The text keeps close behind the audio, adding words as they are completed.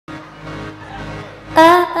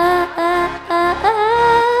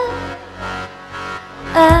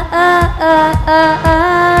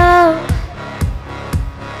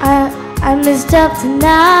stop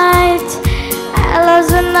tonight. I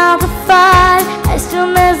lost another fight. I still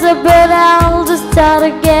mess up, but I'll just start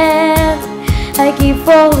again. I keep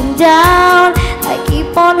falling down, I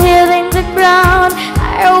keep on hitting the ground.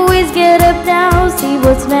 I always get up now, see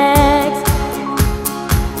what's next.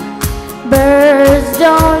 Birds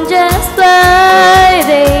don't just fly,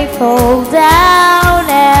 they fall down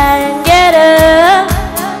and get up.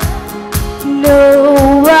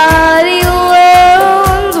 Nobody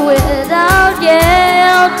learns without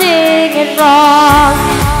yelling and wrong.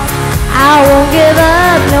 I won't give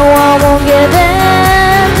up, no I won't give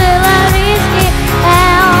in till I reach the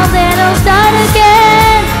end, then I'll start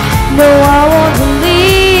again. No I won't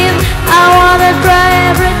believe, I wanna try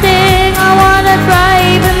everything, I wanna try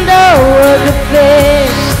even though I could fail.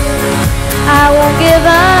 I won't give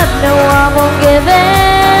up, no I won't give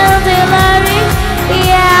in till I reach the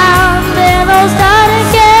end, then I'll start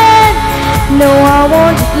again. No I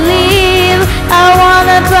won't leave, I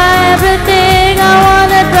wanna try everything, I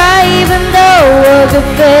wanna try even though I could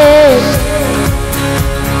fail.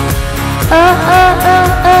 Oh oh oh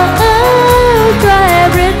oh oh, try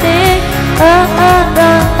everything. Oh oh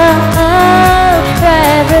oh oh oh, try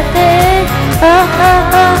everything. Oh oh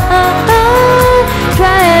oh oh oh,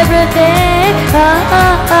 try everything. Oh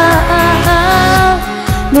oh oh oh oh.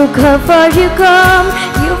 Look how far you come,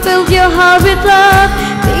 you filled your heart with love.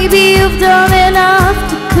 Baby, you've done enough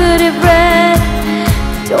to put it right.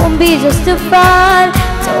 Don't be justified,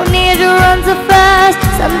 don't need to run so fast.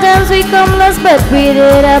 Sometimes we come last, but we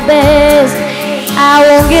did our best. I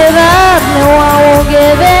won't give up, no I won't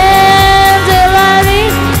give in till I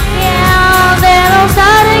reach the end, then I'll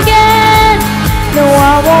start again. No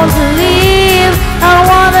I won't